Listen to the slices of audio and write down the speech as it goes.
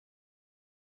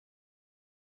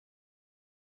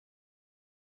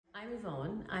I'm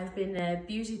Yvonne. I've been a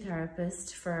beauty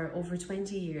therapist for over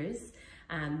 20 years.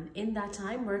 In that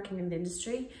time working in the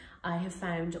industry, I have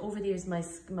found over the years my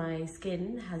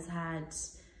skin has had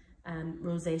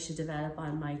rosacea develop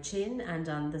on my chin and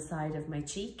on the side of my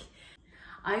cheek.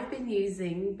 I've been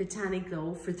using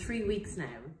BotaniGlow for 3 weeks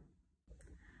now.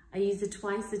 I use it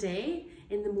twice a day.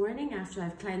 In the morning after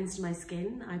I've cleansed my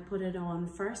skin, I put it on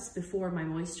first before my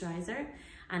moisturiser,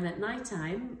 and at night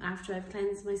time after I've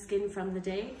cleansed my skin from the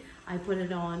day, I put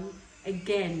it on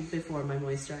again before my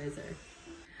moisturiser.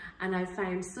 And I've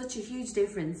found such a huge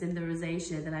difference in the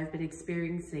rosacea that I've been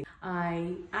experiencing.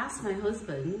 I asked my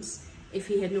husband if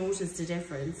he had noticed a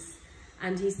difference,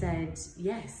 and he said,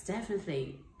 yes,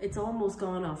 definitely. It's almost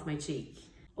gone off my cheek.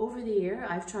 Over the year,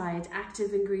 I've tried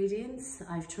active ingredients.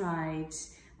 I've tried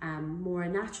more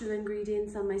natural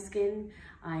ingredients on my skin.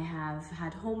 I have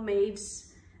had homemade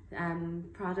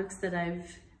products that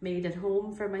I've made at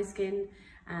home for my skin.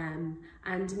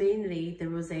 And mainly the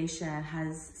rosacea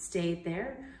has stayed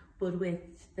there. But with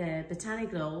the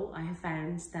BotaniGlow, I have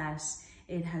found that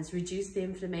it has reduced the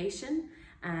inflammation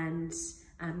and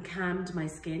calmed my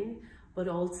skin, but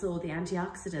also the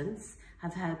antioxidants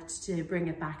have helped to bring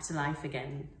it back to life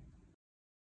again.